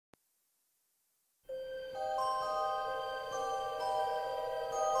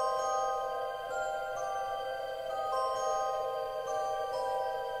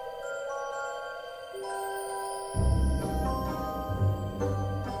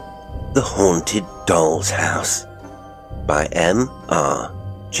The Haunted Doll's House by M.R.James.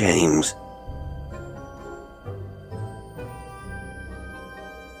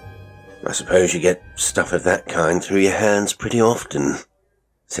 I suppose you get stuff of that kind through your hands pretty often,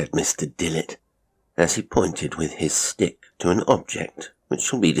 said Mr. Dillet, as he pointed with his stick to an object which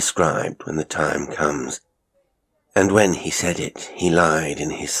shall be described when the time comes. And when he said it, he lied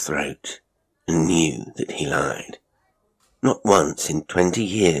in his throat, and knew that he lied. Not once in 20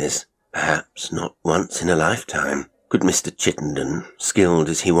 years, perhaps not once in a lifetime, could Mr. Chittenden, skilled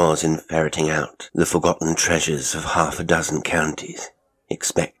as he was in ferreting out the forgotten treasures of half a dozen counties,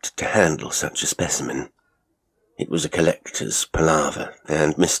 expect to handle such a specimen. It was a collector's palaver,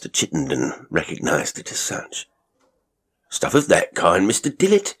 and Mr. Chittenden recognized it as such. Stuff of that kind, Mr.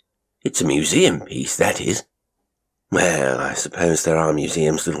 Dillet? It's a museum piece, that is. Well, I suppose there are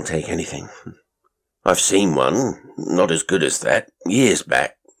museums that'll take anything. I've seen one, not as good as that, years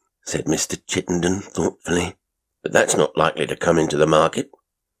back, said Mr. Chittenden thoughtfully. But that's not likely to come into the market,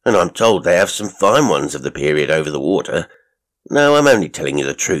 and I'm told they have some fine ones of the period over the water. No, I'm only telling you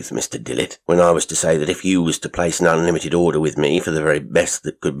the truth, Mr. Dillet, when I was to say that if you was to place an unlimited order with me for the very best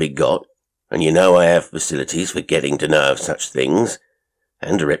that could be got, and you know I have facilities for getting to know of such things,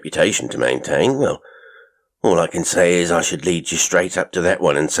 and a reputation to maintain, well, all I can say is I should lead you straight up to that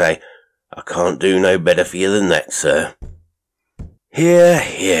one and say, I can't do no better for you than that, sir. Hear,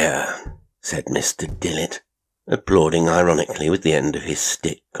 hear, said Mr. Dillet, applauding ironically with the end of his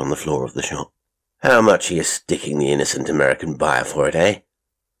stick on the floor of the shop. How much are you sticking the innocent American buyer for it, eh?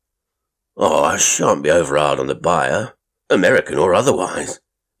 Oh, I shan't be over hard on the buyer, American or otherwise.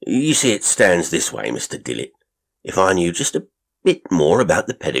 You see, it stands this way, Mr. Dillet. If I knew just a bit more about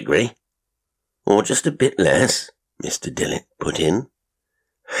the pedigree, or just a bit less, Mr. Dillet put in.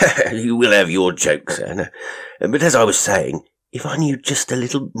 You will have your joke, sir. But as I was saying, if I knew just a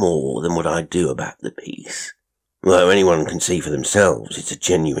little more than what I do about the piece, well, anyone can see for themselves it's a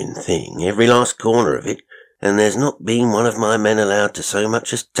genuine thing, every last corner of it, and there's not been one of my men allowed to so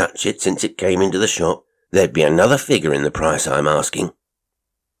much as touch it since it came into the shop, there'd be another figure in the price I'm asking.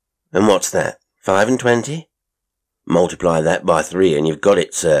 And what's that, 5 and 20? Multiply that by 3 and you've got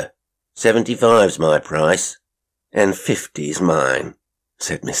it, sir. 75's my price, and 50's mine,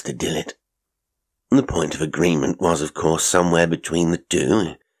 said Mr. Dillet. The point of agreement was, of course, somewhere between the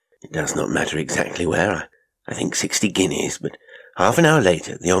two. It does not matter exactly where. I think 60 guineas, but half an hour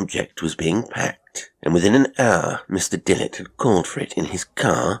later the object was being packed, and within an hour Mr. Dillet had called for it in his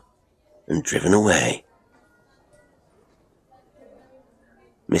car and driven away.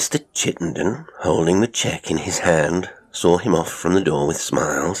 Mr. Chittenden, holding the cheque in his hand, saw him off from the door with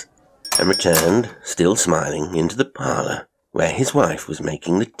smiles, and returned, still smiling, into the parlour, where his wife was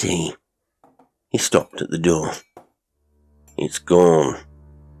making the tea. He stopped at the door. It's gone,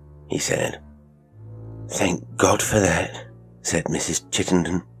 he said. Thank God for that, said Mrs.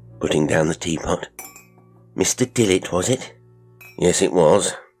 Chittenden, putting down the teapot. Mr. Dillet, was it? Yes, it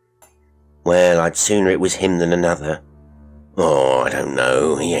was. Well, I'd sooner it was him than another. Oh, I don't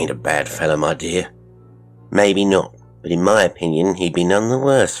know, he ain't a bad fellow, my dear. Maybe not, but in my opinion he'd be none the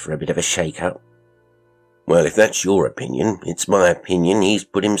worse for a bit of a shake-up. Well, if that's your opinion, it's my opinion he's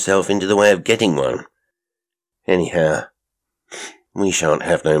put himself into the way of getting one. Anyhow, we shan't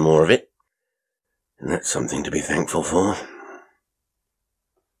have no more of it, and that's something to be thankful for.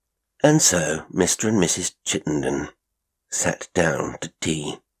 And so Mr. and Mrs. Chittenden sat down to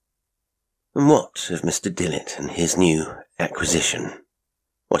tea. And what of Mr. Dillet and his new acquisition?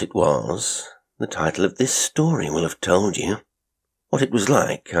 What it was, the title of this story will have told you. What it was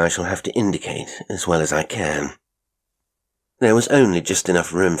like I shall have to indicate as well as I can. There was only just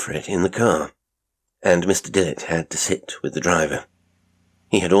enough room for it in the car, and Mr. Dillet had to sit with the driver.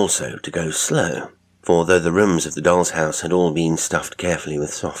 He had also to go slow, for though the rooms of the doll's house had all been stuffed carefully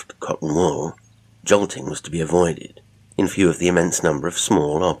with soft cotton wool, jolting was to be avoided, in view of the immense number of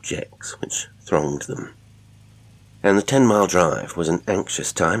small objects which thronged them. And the 10-mile drive was an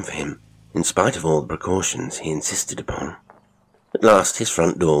anxious time for him, in spite of all the precautions he insisted upon. At last his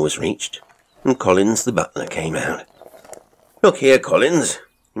front door was reached, and Collins the butler came out. Look here, Collins,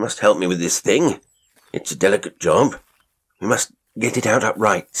 you must help me with this thing. It's a delicate job. We must get it out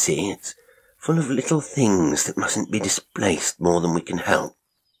upright, see? It's full of little things that mustn't be displaced more than we can help.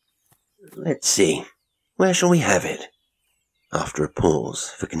 Let's see, where shall we have it? After a pause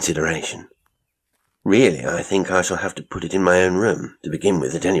for consideration. Really, I think I shall have to put it in my own room, to begin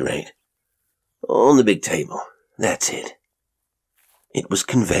with at any rate. On the big table, that's it. It was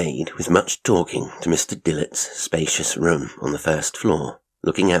conveyed with much talking to Mr. Dillet's spacious room on the first floor,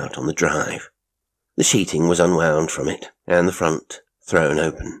 looking out on the drive. The sheeting was unwound from it, and the front thrown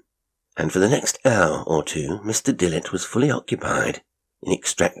open. and for the next hour or two Mr. Dillet was fully occupied in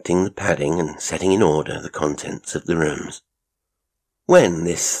extracting the padding and setting in order the contents of the rooms. When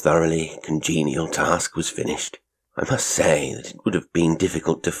this thoroughly congenial task was finished, I must say that it would have been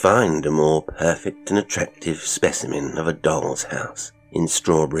difficult to find a more perfect and attractive specimen of a doll's house in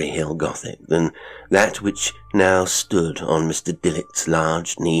Strawberry Hill Gothic than that which now stood on Mr. Dillet's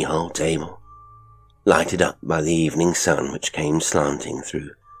large knee-hole table, lighted up by the evening sun which came slanting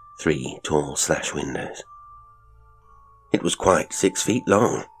through 3 tall slash windows. It was quite 6 feet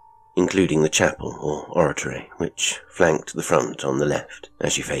long, including the chapel or oratory, which flanked the front on the left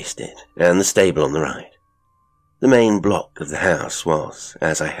as you faced it, and the stable on the right. The main block of the house was,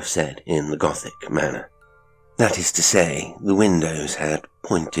 as I have said, in the Gothic manner. That is to say, the windows had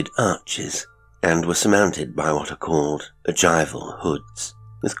pointed arches, and were surmounted by what are called ogival hoods,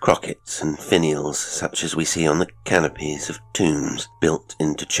 with crockets and finials such as we see on the canopies of tombs built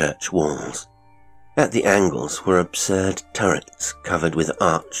into church walls. At the angles were absurd turrets covered with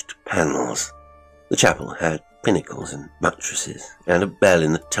arched panels. The chapel had pinnacles and buttresses, and a bell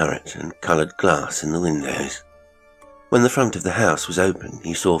in the turret and coloured glass in the windows. When the front of the house was open,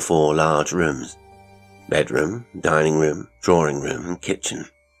 you saw 4 large rooms: bedroom, dining room, drawing room, and kitchen,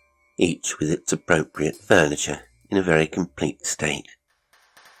 each with its appropriate furniture in a very complete state.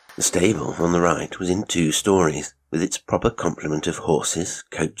 The stable on the right was in 2 stories, with its proper complement of horses,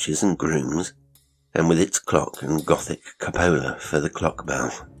 coaches, and grooms, and with its clock and Gothic cupola for the clock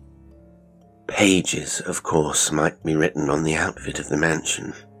bell. Pages, of course, might be written on the outfit of the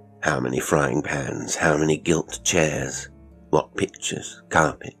mansion. How many frying pans, how many gilt chairs, what pictures,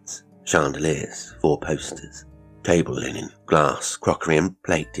 carpets, chandeliers, 4 posters, table linen, glass, crockery, and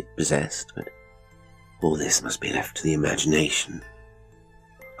plate it possessed, but all this must be left to the imagination.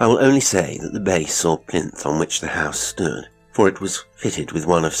 I will only say that the base or plinth on which the house stood, for it was fitted with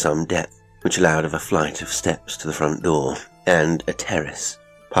one of some depth, which allowed of a flight of steps to the front door, and a terrace,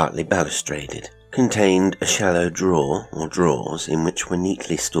 partly balustraded, contained a shallow drawer or drawers in which were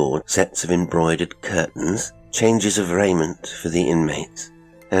neatly stored sets of embroidered curtains, changes of raiment for the inmates,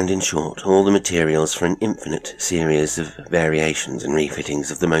 and in short all the materials for an infinite series of variations and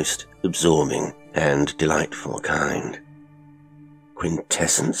refittings of the most absorbing and delightful kind.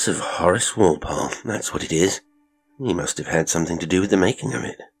 Quintessence of Horace Walpole, that's what it is. He must have had something to do with the making of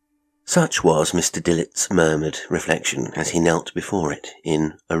it. Such was Mr. Dillet's murmured reflection as he knelt before it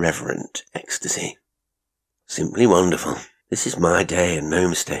in a reverent ecstasy. Simply wonderful. This is my day and no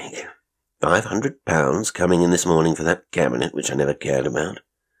mistake. £500 coming in this morning for that cabinet which I never cared about.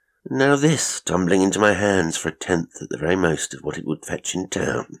 And now this tumbling into my hands for 1/10 at the very most of what it would fetch in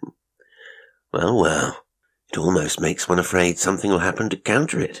town. Well, well, it almost makes one afraid something will happen to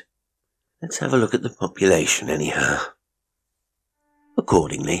counter it. Let's have a look at the population anyhow.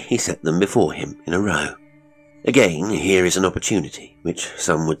 Accordingly, he set them before him in a row. Again, here is an opportunity, which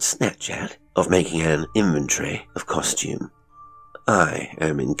some would snatch at, of making an inventory of costume. I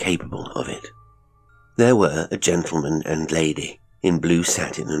am incapable of it. There were a gentleman and lady, in blue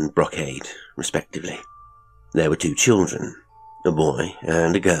satin and brocade, respectively. There were 2 children, a boy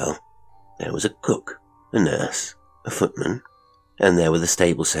and a girl. There was a cook, a nurse, a footman, and there were the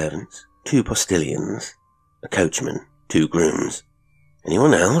stable servants, 2 postilions, a coachman, 2 grooms.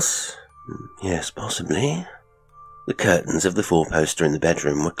 Anyone else? Yes, possibly. The curtains of the 4-poster in the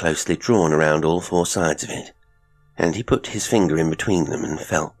bedroom were closely drawn around all 4 sides of it, and he put his finger in between them and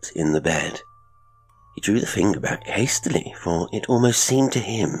felt in the bed. He drew the finger back hastily, for it almost seemed to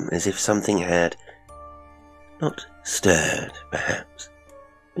him as if something had, not stirred, perhaps,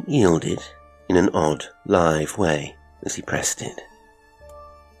 but yielded in an odd, live way as he pressed it.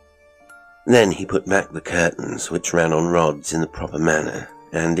 Then he put back the curtains, which ran on rods in the proper manner,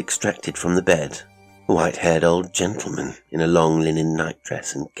 and extracted from the bed a white-haired old gentleman in a long linen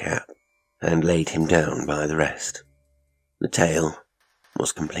nightdress and cap, and laid him down by the rest. The tale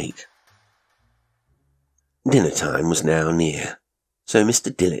was complete. Dinner time was now near, so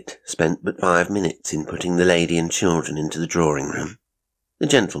Mr. Dillet spent but 5 minutes in putting the lady and children into the drawing-room, the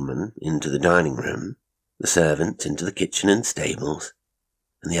gentleman into the dining-room, the servant into the kitchen and stables,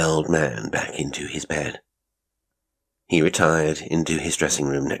 and the old man back into his bed. He retired into his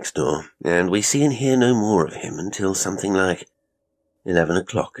dressing-room next door, and we see and hear no more of him until something like 11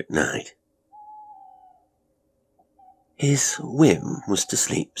 o'clock at night. His whim was to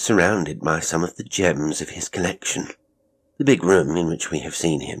sleep surrounded by some of the gems of his collection. The big room in which we have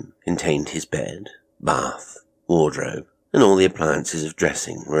seen him contained his bed, bath, wardrobe, and all the appliances of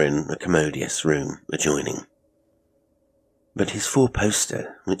dressing were in a commodious room adjoining. But his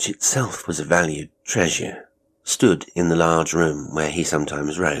 4-poster, which itself was a valued treasure, stood in the large room where he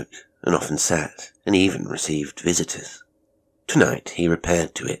sometimes wrote, and often sat, and even received visitors. Tonight he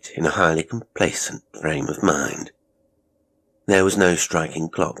repaired to it in a highly complacent frame of mind. There was no striking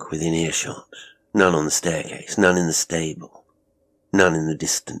clock within earshot, none on the staircase, none in the stable, none in the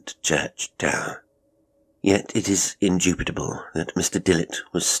distant church tower. Yet it is indubitable that Mr. Dillet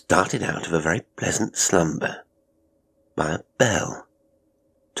was started out of a very pleasant slumber by a bell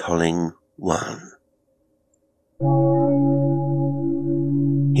tolling 1.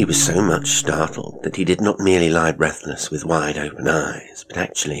 He was so much startled that he did not merely lie breathless with wide open eyes, but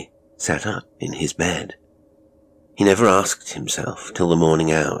actually sat up in his bed. He never asked himself till the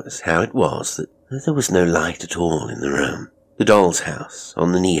morning hours how it was that there was no light at all in the room. The doll's house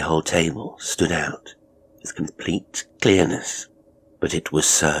on the knee-hole table stood out with complete clearness, but it was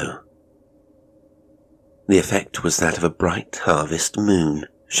so. The effect was that of a bright harvest moon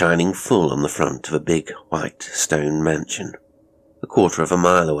shining full on the front of a big white stone mansion. A quarter of a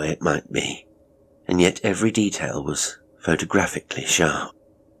mile away it might be, and yet every detail was photographically sharp.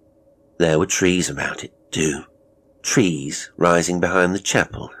 There were trees about it too, trees rising behind the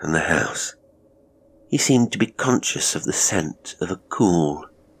chapel and the house. He seemed to be conscious of the scent of a cool,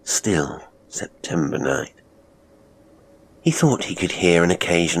 still September night. He thought he could hear an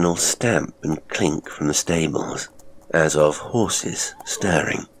occasional stamp and clink from the stables, as of horses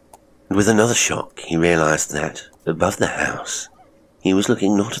stirring, and with another shock he realized that, above the house, he was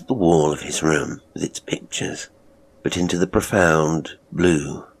looking not at the wall of his room with its pictures, but into the profound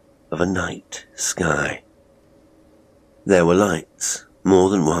blue of a night sky. There were lights, more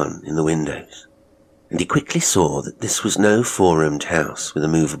than one, in the windows, and he quickly saw that this was no four-roomed house with a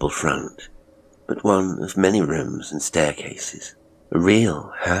movable front, but one of many rooms and staircases, a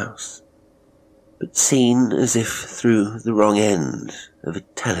real house, but seen as if through the wrong end of a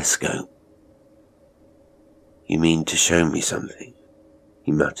telescope. "You mean to show me something?"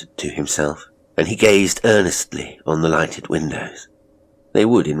 he muttered to himself, and he gazed earnestly on the lighted windows. They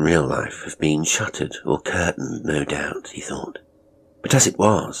would in real life have been shuttered or curtained, no doubt, he thought, but as it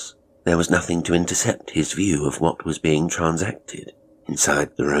was, there was nothing to intercept his view of what was being transacted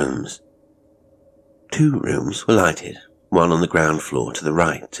inside the rooms. 2 rooms were lighted, one on the ground floor to the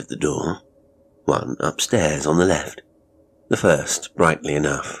right of the door, one upstairs on the left, the first brightly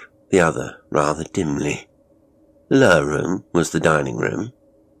enough, the other rather dimly. The lower room was the dining room.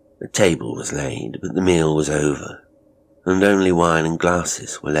 A table was laid, but the meal was over, and only wine and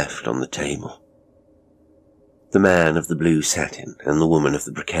glasses were left on the table. The man of the blue satin and the woman of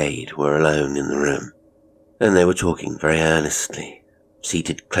the brocade were alone in the room, and they were talking very earnestly,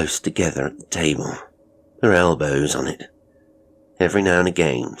 seated close together at the table, their elbows on it, every now and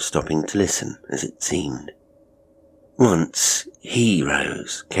again stopping to listen, as it seemed. Once he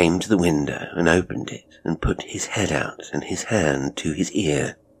rose, came to the window and opened it, and put his head out and his hand to his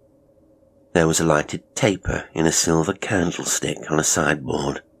ear. There was a lighted taper in a silver candlestick on a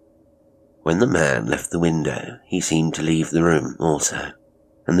sideboard. When the man left the window, he seemed to leave the room also,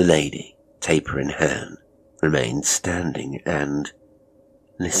 and the lady, taper in hand, remained standing and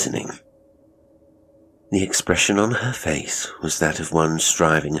listening. The expression on her face was that of one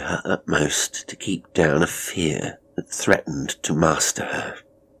striving her utmost to keep down a fear that threatened to master her,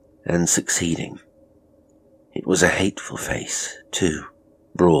 and succeeding. It was a hateful face, too,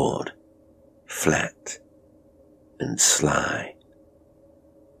 broad, flat, and sly.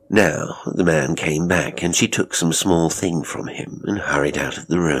 Now the man came back, and she took some small thing from him and hurried out of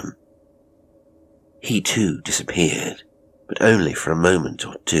the room. He too disappeared, but only for a moment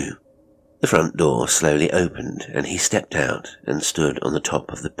or two. The front door slowly opened, and he stepped out and stood on the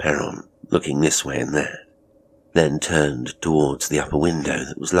top of the perron, looking this way and that, then turned towards the upper window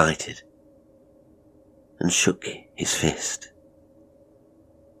that was lighted, and shook his fist.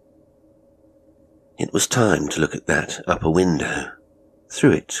 It was time to look at that upper window.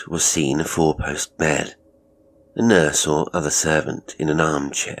 Through it was seen a 4-post bed, a nurse or other servant in an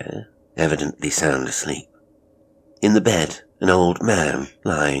armchair, evidently sound asleep. In the bed, an old man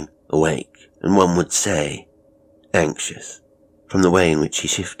lying awake, and one would say, anxious, from the way in which he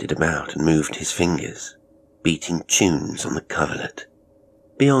shifted about and moved his fingers, beating tunes on the coverlet.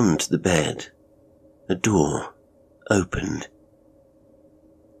 Beyond the bed, a door opened.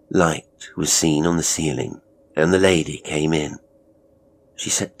 Light was seen on the ceiling, and the lady came in. She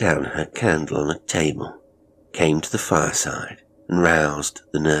set down her candle on a table, came to the fireside, and roused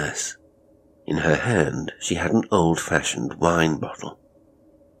the nurse. In her hand she had an old-fashioned wine bottle,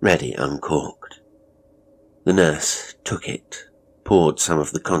 ready uncorked. The nurse took it, poured some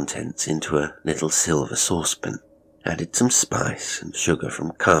of the contents into a little silver saucepan, added some spice and sugar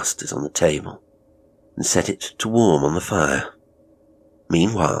from casters on the table, and set it to warm on the fire.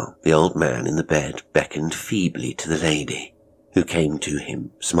 Meanwhile, the old man in the bed beckoned feebly to the lady, who came to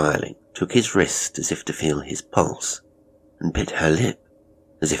him, smiling, took his wrist as if to feel his pulse, and bit her lip,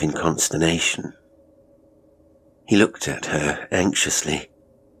 as if in consternation. He looked at her anxiously,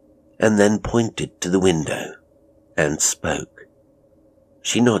 and then pointed to the window, and spoke.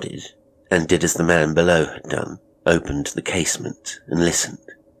 She nodded, and did as the man below had done, opened the casement and listened,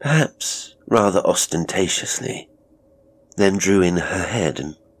 perhaps rather ostentatiously, then drew in her head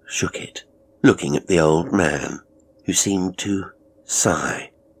and shook it, looking at the old man, who seemed to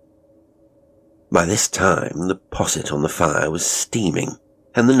sigh. By this time the posset on the fire was steaming,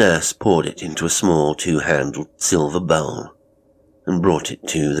 and the nurse poured it into a small two-handled silver bowl, and brought it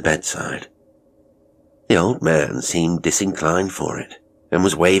to the bedside. The old man seemed disinclined for it, and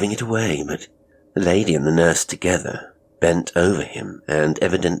was waving it away, but the lady and the nurse together bent over him and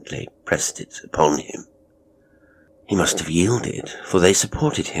evidently pressed it upon him. He must have yielded, for they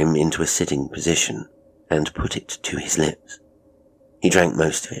supported him into a sitting position and put it to his lips. He drank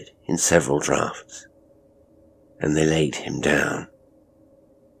most of it in several draughts, and they laid him down.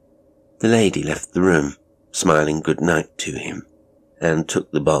 The lady left the room, smiling good night to him, and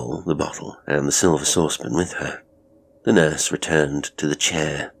took the bowl, the bottle, and the silver saucepan with her. The nurse returned to the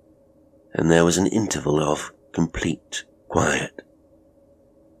chair, and there was an interval of complete quiet.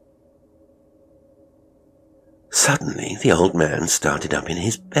 Suddenly the old man started up in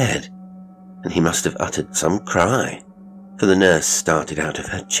his bed, and he must have uttered some cry, for the nurse started out of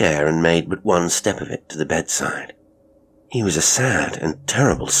her chair and made but one step of it to the bedside. He was a sad and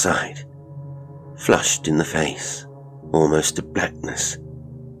terrible sight, flushed in the face, almost to blackness,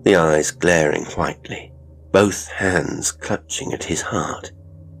 the eyes glaring whitely, both hands clutching at his heart,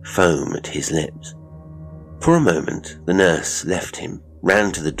 foam at his lips. For a moment the nurse left him,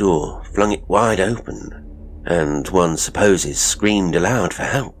 ran to the door, flung it wide open, and one supposes screamed aloud for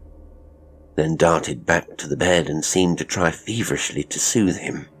help, then darted back to the bed and seemed to try feverishly to soothe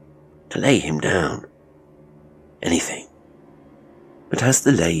him, to lay him down. Anything. But as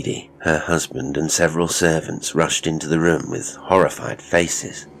the lady, her husband, and several servants rushed into the room with horrified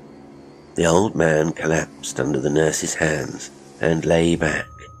faces, the old man collapsed under the nurse's hands and lay back,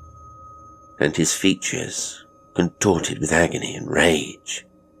 and his features, contorted with agony and rage,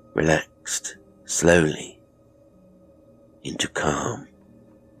 relaxed slowly into calm.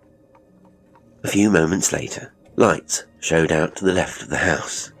 A few moments later, lights showed out to the left of the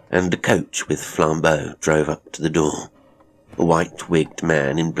house, and a coach with flambeaux drove up to the door. A white-wigged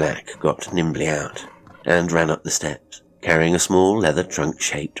man in black got nimbly out, and ran up the steps, carrying a small leather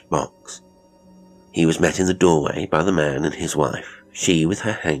trunk-shaped box. He was met in the doorway by the man and his wife, she with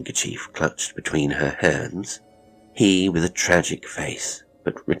her handkerchief clutched between her hands, he with a tragic face,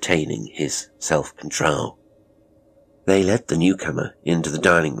 but retaining his self-control. They led the newcomer into the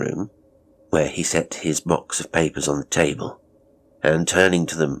dining room, where he set his box of papers on the table, and turning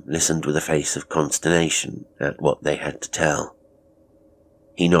to them listened with a face of consternation at what they had to tell.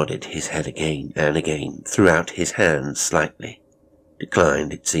 He nodded his head again and again, threw out his hands slightly,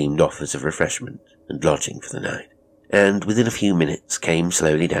 declined, it seemed, offers of refreshment and lodging for the night, and within a few minutes came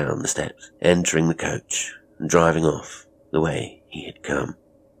slowly down the steps, entering the coach and driving off the way he had come.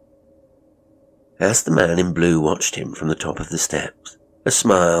 As the man in blue watched him from the top of the steps, a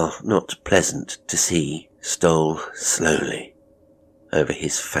smile not pleasant to see stole slowly over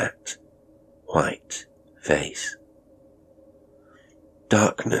his fat, white face.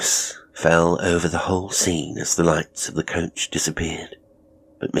 Darkness fell over the whole scene as the lights of the coach disappeared,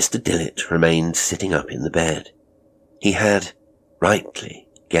 but Mr. Dillet remained sitting up in the bed. He had rightly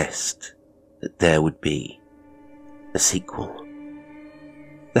guessed that there would be a sequel.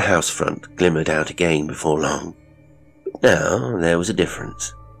 The house front glimmered out again before long, but now there was a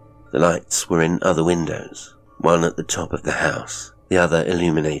difference. The lights were in other windows, one at the top of the house, the other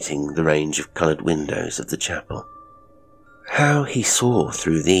illuminating the range of coloured windows of the chapel. How he saw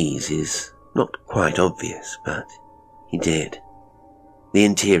through these is not quite obvious, but he did. The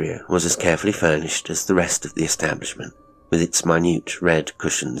interior was as carefully furnished as the rest of the establishment, with its minute red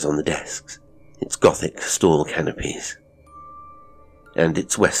cushions on the desks, its Gothic stall canopies, and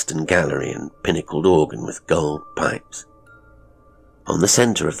its western gallery and pinnacled organ with gold pipes. On the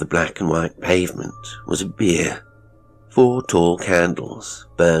centre of the black and white pavement was a bier. 4 tall candles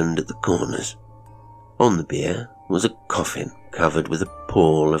burned at the corners. On the bier was a coffin covered with a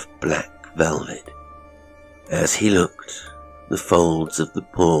pall of black velvet. As he looked, the folds of the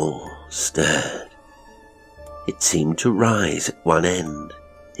pall stirred. It seemed to rise at one end.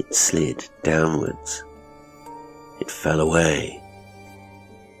 It slid downwards. It fell away.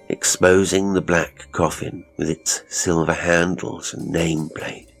 exposing the black coffin with its silver handles and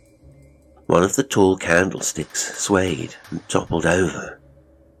nameplate. One of the tall candlesticks swayed and toppled over.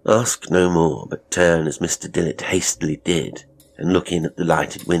 Ask no more, but turn as Mr. Dillet hastily did, and look in at the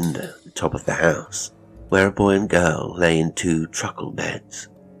lighted window at the top of the house, where a boy and girl lay in 2 truckle beds,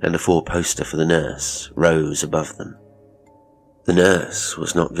 and a 4-poster for the nurse rose above them. The nurse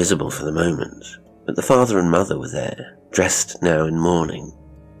was not visible for the moment, but the father and mother were there, dressed now in mourning,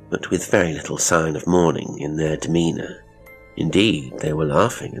 but with very little sign of mourning in their demeanour. Indeed, they were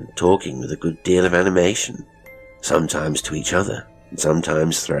laughing and talking with a good deal of animation, sometimes to each other, and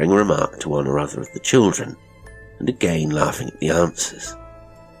sometimes throwing a remark to one or other of the children, and again laughing at the answers.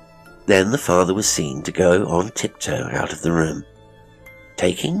 Then the father was seen to go on tiptoe out of the room,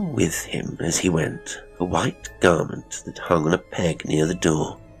 taking with him as he went a white garment that hung on a peg near the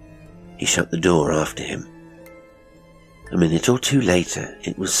door. He shut the door after him. A minute or 2 later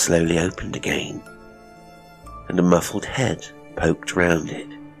it was slowly opened again, and a muffled head poked round it.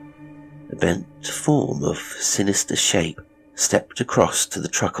 A bent form of sinister shape stepped across to the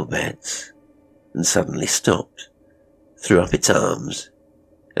truckle beds, and suddenly stopped, threw up its arms,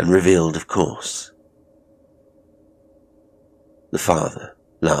 and revealed, of course, the father,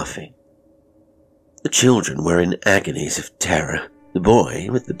 laughing. The children were in agonies of terror, the boy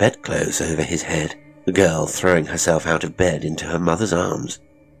with the bedclothes over his head, the girl throwing herself out of bed into her mother's arms.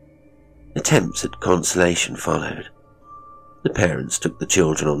 Attempts at consolation followed. The parents took the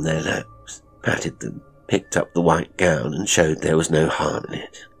children on their laps, patted them, picked up the white gown and showed there was no harm in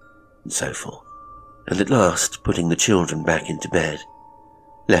it, and so forth, and at last, putting the children back into bed,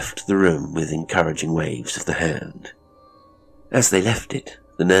 left the room with encouraging waves of the hand. As they left it,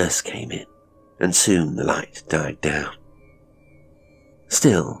 the nurse came in, and soon the light died down.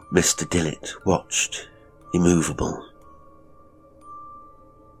 Still, Mr. Dillet watched, immovable.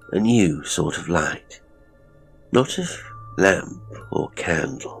 A new sort of light, not of lamp or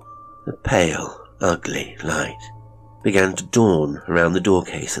candle, a pale, ugly light, began to dawn around the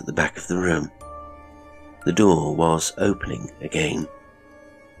doorcase at the back of the room. The door was opening again.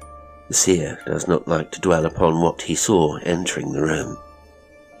 The seer does not like to dwell upon what he saw entering the room.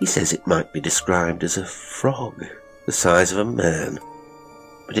 He says it might be described as a frog, the size of a man,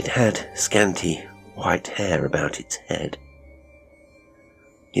 but it had scanty white hair about its head.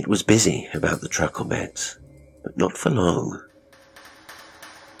 It was busy about the truckle beds, but not for long.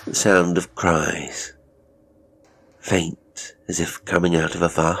 The sound of cries, faint as if coming out of a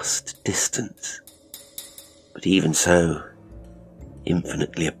vast distance, but even so,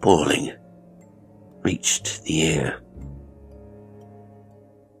 infinitely appalling, reached the ear.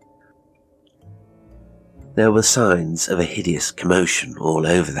 There were signs of a hideous commotion all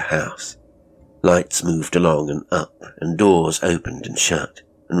over the house. Lights moved along and up, and doors opened and shut,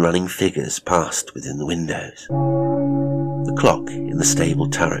 and running figures passed within the windows. The clock in the stable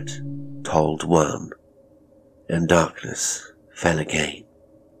turret tolled 1, and darkness fell again.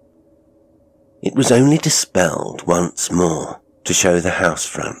 It was only dispelled once more to show the house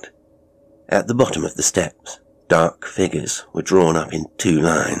front. At the bottom of the steps, dark figures were drawn up in 2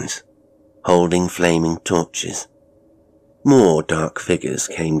 lines, holding flaming torches. More dark figures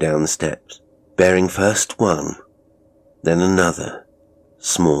came down the steps, bearing first one, then another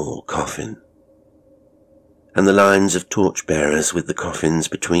small coffin. And the lines of torch-bearers with the coffins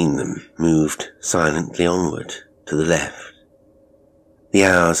between them moved silently onward to the left. The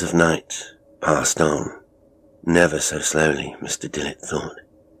hours of night passed on, never so slowly, Mr. Dillet thought.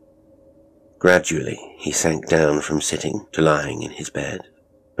 Gradually he sank down from sitting to lying in his bed,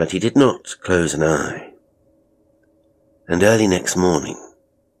 but he did not close an eye. And early next morning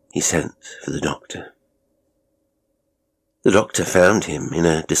he sent for the doctor. The doctor found him in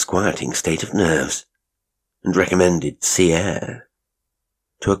a disquieting state of nerves, and recommended sea air.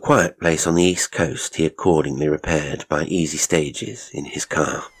 To a quiet place on the east coast he accordingly repaired by easy stages in his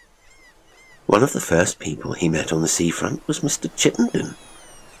car. One of the first people he met on the seafront was Mr. Chittenden,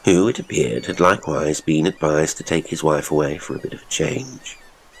 who, it appeared, had likewise been advised to take his wife away for a bit of a change.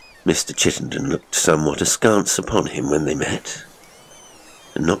 Mr. Chittenden looked somewhat askance upon him when they met,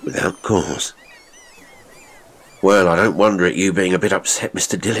 and not without cause. "Well, I don't wonder at you being a bit upset,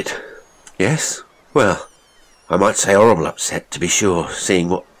 Mr. Dillet." "Yes? Well, I might say horrible upset, to be sure, seeing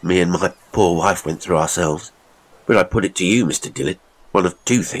what me and my poor wife went through ourselves. But I put it to you, Mr. Dillet, one of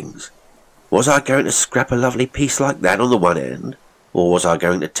 2 things. Was I going to scrap a lovely piece like that on the one hand, or was I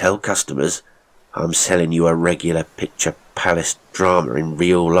going to tell customers I'm selling you a regular picture palace drama in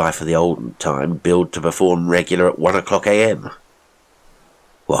real life of the olden time, billed to perform regular at 1 o'clock a.m?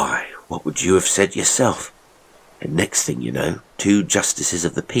 Why, what would you have said yourself? And next thing you know, 2 justices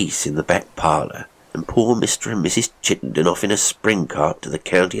of the peace in the back parlour, and poor Mr. and Mrs. Chittenden off in a spring cart to the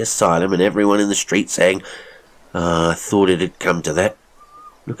county asylum, and everyone in the street saying, I thought it had come to that.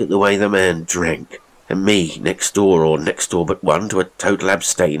 Look at the way the man drank. And me, next door, or next door but one, to a total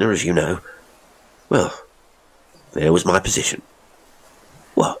abstainer, as you know. Well, there was my position.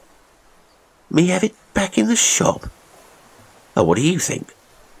 What? Me have it back in the shop? Oh, what do you think?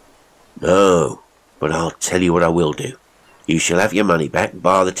 No, but I'll tell you what I will do. You shall have your money back,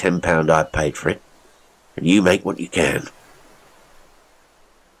 bar the £10 I paid for it, and you make what you can.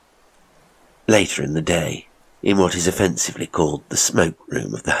 Later in the day, in what is offensively called the smoke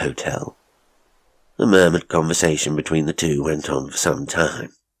room of the hotel, a murmured conversation between the two went on for some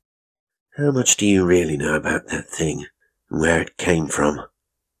time. How much do you really know about that thing, and where it came from?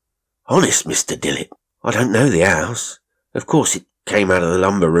 Honest, Mr. Dillet, I don't know the house. Of course it came out of the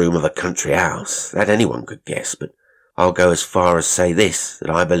lumber room of a country house, that anyone could guess, but I'll go as far as say this, that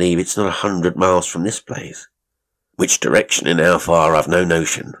I believe it's not 100 miles from this place. Which direction and how far I've no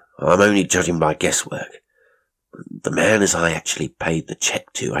notion. I'm only judging by guesswork. The man as I actually paid the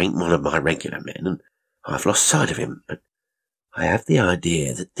cheque to ain't one of my regular men, and I've lost sight of him, but I have the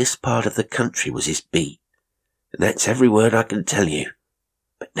idea that this part of the country was his beat, and that's every word I can tell you.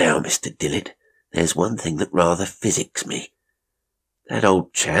 But now, Mr. Dillet, there's one thing that rather physics me. That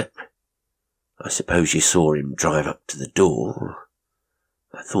old chap, I suppose you saw him drive up to the door?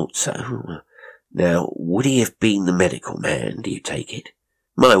 I thought so. Now, would he have been the medical man, do you take it?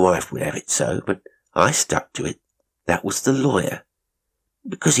 My wife would have it so, but I stuck to it. That was the lawyer,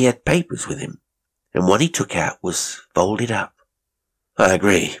 because he had papers with him, and what he took out was folded up. I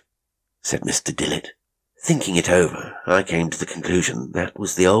agree, said Mr. Dillet. Thinking it over, I came to the conclusion that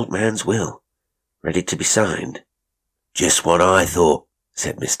was the old man's will, ready to be signed. Just what I thought,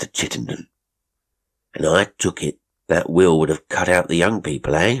 said Mr. Chittenden. And I took it that will would have cut out the young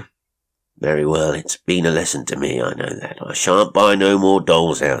people, eh? Very well, it's been a lesson to me, I know that. I shan't buy no more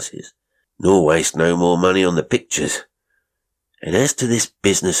dolls' houses, nor waste no more money on the pictures. And as to this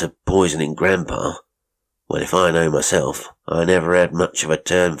business of poisoning Grandpa, well, if I know myself, I never had much of a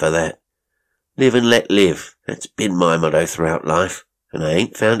turn for that. Live and let live, that's been my motto throughout life, and I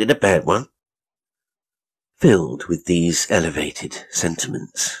ain't found it a bad one. Filled with these elevated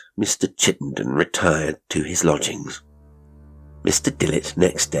sentiments, Mr. Chittenden retired to his lodgings. Mr. Dillet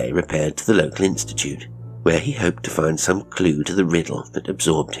next day repaired to the local institute, where he hoped to find some clue to the riddle that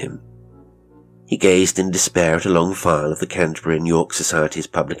absorbed him. He gazed in despair at a long file of the Canterbury and York Society's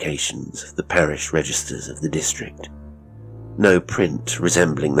publications of the parish registers of the district. No print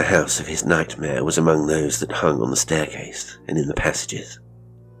resembling the house of his nightmare was among those that hung on the staircase and in the passages.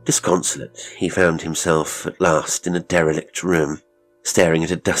 Disconsolate, he found himself at last in a derelict room, staring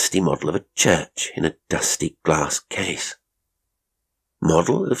at a dusty model of a church in a dusty glass case.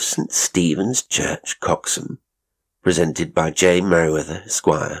 Model of St. Stephen's Church, Coxham, presented by J. Merriweather,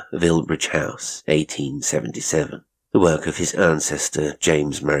 Esquire, of Ilbridge House, 1877, the work of his ancestor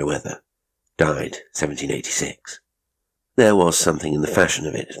James Merriweather, died 1786. There was something in the fashion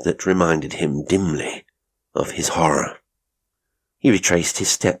of it that reminded him dimly of his horror. He retraced his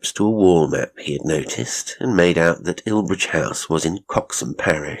steps to a wall map he had noticed, and made out that Ilbridge House was in Coxham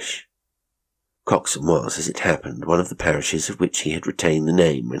parish. Coxham was, as it happened, one of the parishes of which he had retained the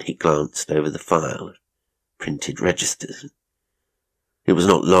name when he glanced over the file of printed registers. It was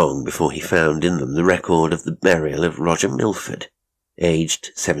not long before he found in them the record of the burial of Roger Milford,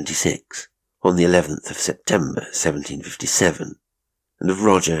 aged 76, on the 11th of September 1757, and of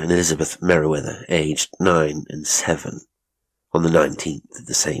Roger and Elizabeth Merriweather, aged 9 and 7, on the 19th of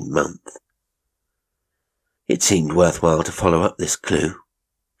the same month. It seemed worthwhile to follow up this clue,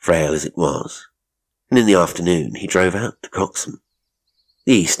 frail as it was, and in the afternoon he drove out to Coxham.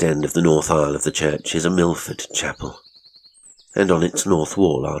 The east end of the north aisle of the church is a Milford chapel, and on its north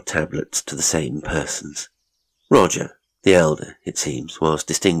wall are tablets to the same persons. Roger, the elder, it seems, was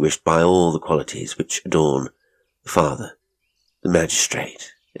distinguished by all the qualities which adorn the father, the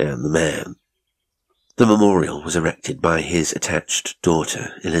magistrate, and the man. The memorial was erected by his attached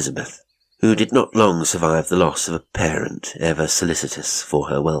daughter, Elizabeth, who did not long survive the loss of a parent ever solicitous for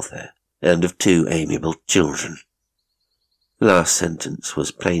her welfare, and of 2 amiable children. The last sentence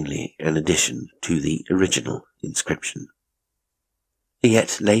was plainly an addition to the original inscription. A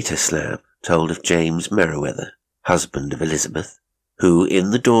yet later slab told of James Merriweather, husband of Elizabeth, who in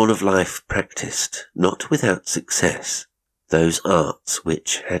the dawn of life practised, not without success, those arts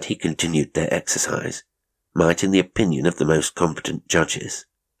which, had he continued their exercise, might, in the opinion of the most competent judges,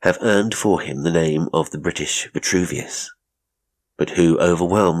 have earned for him the name of the British Vitruvius. but who,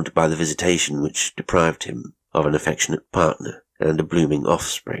 overwhelmed by the visitation which deprived him of an affectionate partner and a blooming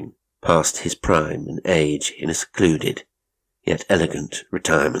offspring, passed his prime and age in a secluded, yet elegant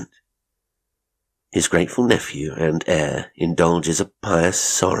retirement. His grateful nephew and heir indulges a pious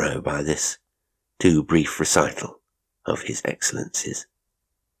sorrow by this too brief recital of his excellencies.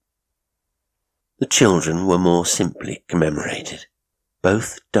 The children were more simply commemorated.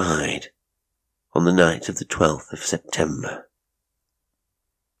 Both died on the night of the 12th of September.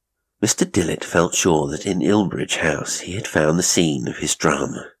 Mr. Dillet felt sure that in Ilbridge House he had found the scene of his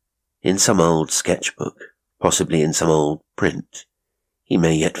drama. In some old sketchbook, possibly in some old print, he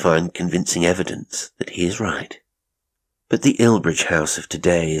may yet find convincing evidence that he is right. But the Ilbridge House of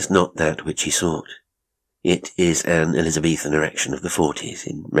today is not that which he sought. It is an Elizabethan erection of the 40s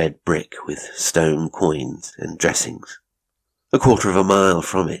in red brick with stone quoins and dressings. A quarter of a mile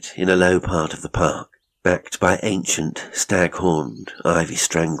from it, in a low part of the park, backed by ancient, stag-horned,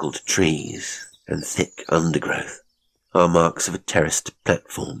 ivy-strangled trees and thick undergrowth, are marks of a terraced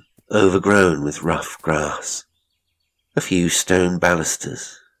platform, overgrown with rough grass. A few stone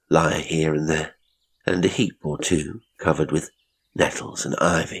balusters lie here and there, and a heap or two covered with nettles and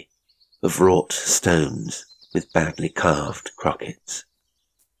ivy, of wrought stones with badly carved crockets.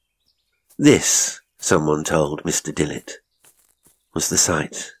 This, someone told Mr. Dillet, was the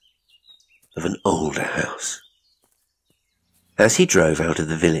site of an older house. As he drove out of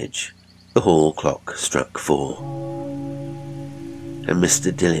the village, the hall clock struck 4, and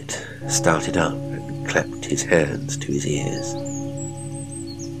Mr. Dillet started up and clapped his hands to his ears.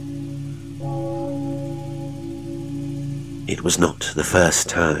 It was not the first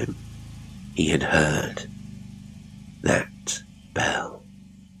time he had heard that bell.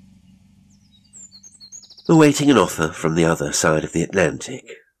 Awaiting an offer from the other side of the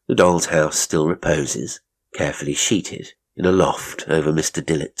Atlantic, the doll's house still reposes, carefully sheeted, in a loft over Mr.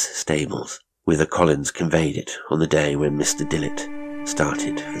 Dillet's stables, whither Collins conveyed it on the day when Mr. Dillet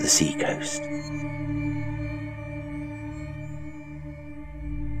started for the sea-coast.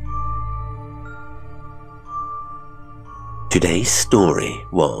 Today's story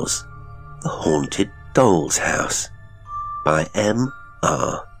was The Haunted Doll's House by M.r.James.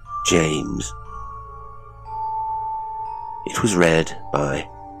 It was read by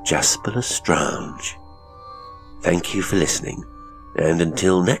Jasper L'Estrange. Thank you for listening, and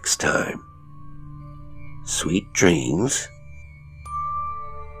until next time, sweet dreams.